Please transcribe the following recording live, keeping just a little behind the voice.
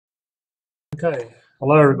Okay,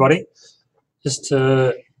 hello everybody. Just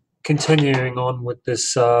continuing on with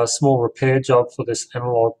this small repair job for this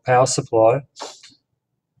analog power supply.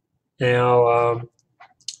 Now,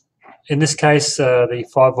 in this case, the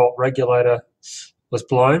 5-volt regulator was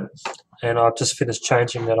blown, and I've just finished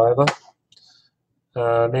changing that over.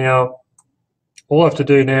 Now, all I have to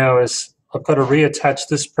do now is I've got to reattach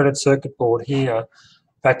this printed circuit board here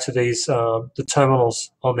back to these the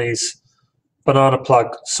terminals on these banana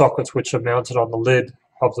plug sockets, which are mounted on the lid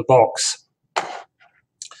of the box.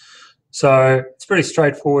 So it's a pretty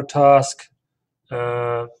straightforward task.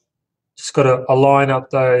 Just got to align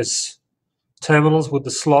up those terminals with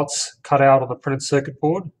the slots cut out on the printed circuit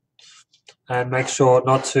board, and make sure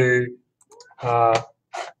not to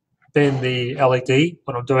bend the LED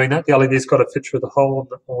when I'm doing that. The LED's got to fit through the hole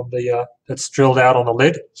on the that's drilled out on the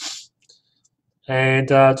lid, and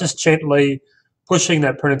just gently pushing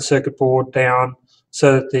that printed circuit board down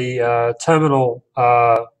so that the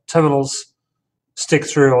terminals stick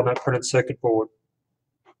through on that printed circuit board.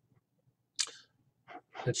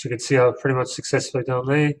 As you can see, I've pretty much successfully done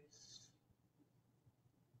there.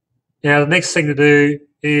 Now the next thing to do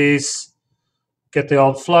is get the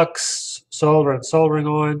old flux, solder and soldering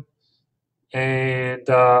iron, and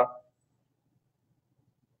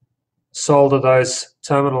solder those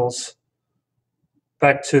terminals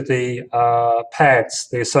back to the pads,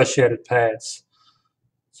 the associated pads.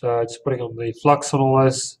 So just putting on the flux on all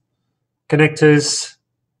those connectors.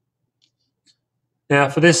 Now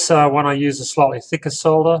for this one I use a slightly thicker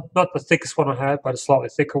solder, not the thickest one I have, but a slightly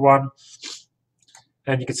thicker one.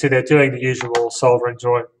 And you can see they're doing the usual soldering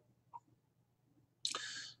joint.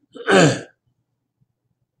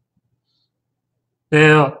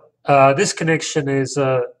 Now this connection is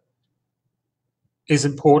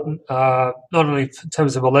important, not only in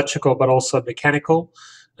terms of electrical but also mechanical,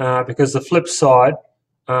 because the flip side,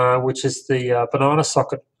 which is the banana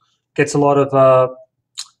socket, gets a lot of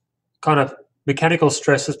kind of mechanical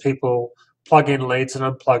stress as people plug in leads and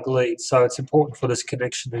unplug leads. So it's important for this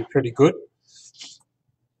connection to be pretty good.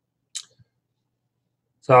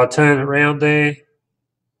 So I'll turn it around there.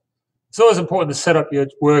 It's always important to set up your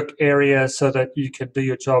work area so that you can do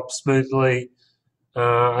your job smoothly,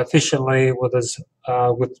 efficiently,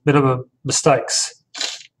 with minimum mistakes.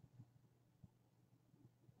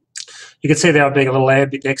 You can see that I'm being a little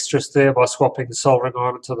ambidextrous there by swapping the soldering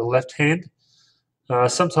iron to the left hand.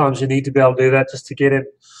 Sometimes you need to be able to do that just to get in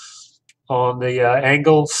on the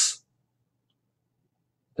angles.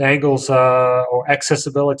 The angles or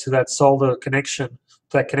accessibility to that solder connection,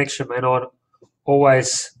 that connection may not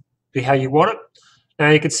always be how you want it.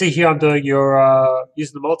 Now you can see here I'm doing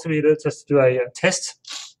using the multimeter just to do a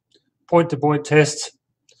test, point-to-point test,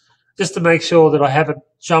 just to make sure that I haven't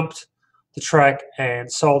jumped the track and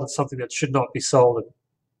soldered something that should not be soldered.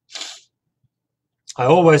 I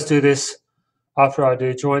always do this after I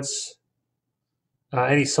do joints,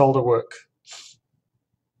 any solder work.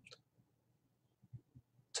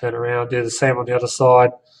 Turn around, do the same on the other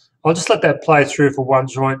side. I'll just let that play through for one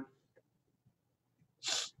joint.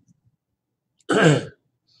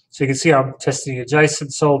 So you can see I'm testing the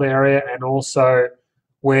adjacent solder area and also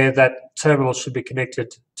where that terminal should be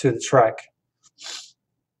connected to the track.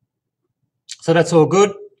 So that's all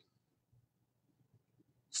good.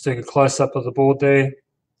 Just doing a close-up of the board there.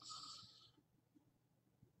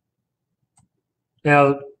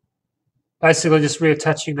 Now, basically just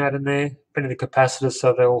reattaching that in there, putting the capacitors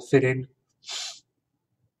so they all fit in.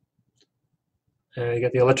 You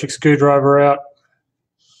get the electric screwdriver out.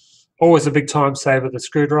 Always a big time saver, the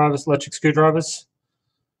screwdrivers, electric screwdrivers.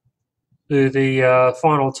 Do the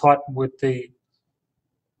final tighten with the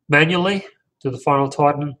manually, do the final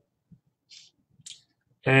tighten.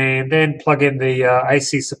 And then plug in the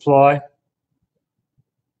AC supply.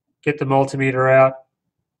 Get the multimeter out.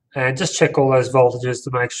 And just check all those voltages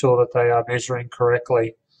to make sure that they are measuring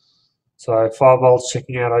correctly. So 5 volts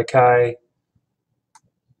checking out okay.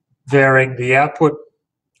 Varying the output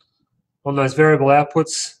on those variable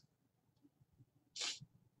outputs.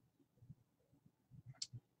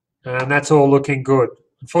 And that's all looking good.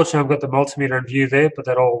 Unfortunately, I've got the multimeter in view there, but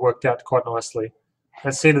that all worked out quite nicely.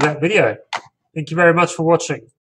 That's the end of that video. Thank you very much for watching.